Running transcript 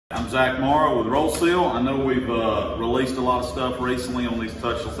Zach Morrow with Roll Seal. I know we've released a lot of stuff recently on these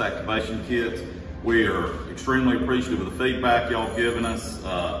touchless activation kits. We are extremely appreciative of the feedback y'all given us.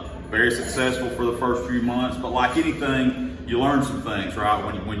 Very successful for the first few months, but like anything, you learn some things, right,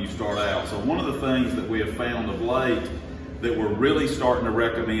 when you start out. So one of the things that we have found of late that we're really starting to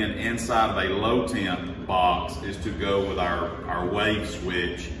recommend inside of a low temp box is to go with our wave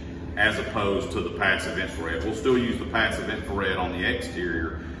switch as opposed to the passive infrared. We'll still use the passive infrared on the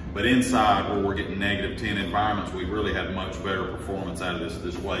exterior, but inside where we're getting -10 environments, we really had much better performance out of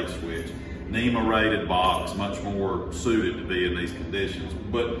this wave switch. NEMA rated box, much more suited to be in these conditions.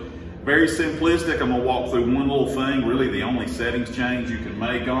 But very simplistic. I'm gonna walk through one little thing, really the only settings change you can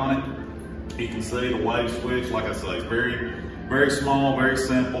make on it. You can see the wave switch, like I say, it's very small, very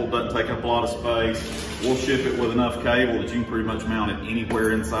simple, doesn't take up a lot of space. We'll ship it with enough cable that you can pretty much mount it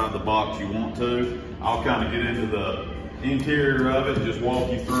anywhere inside the box you want to. I'll kind of get into the interior of it and just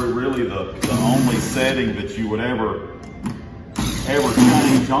walk you through really the only setting that you would ever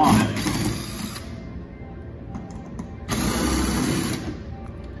change on it.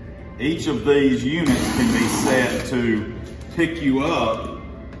 Each of these units can be set to pick you up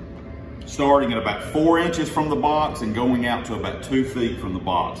starting at about 4 inches from the box and going out to about 2 feet from the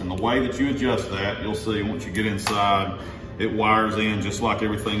box. And the way that you adjust that, you'll see once you get inside, it wires in just like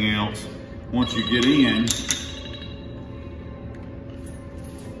everything else. Once you get in,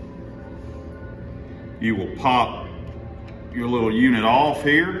 you will pop your little unit off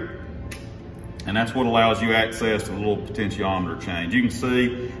here, and that's what allows you access to the little potentiometer change. You can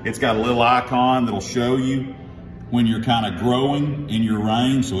see it's got a little icon that'll show you when you're kind of growing in your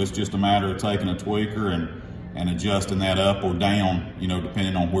range, so it's just a matter of taking a tweaker and adjusting that up or down, you know,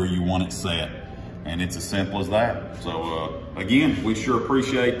 depending on where you want it set. And it's as simple as that. So again, we sure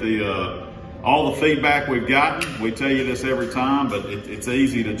appreciate all the feedback we've gotten. We tell you this every time, but it's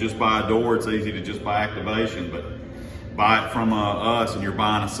easy to just buy a door, it's easy to just buy activation, but buy it from us and you're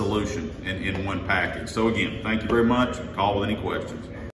buying a solution in one package. So again, thank you very much. Call with any questions.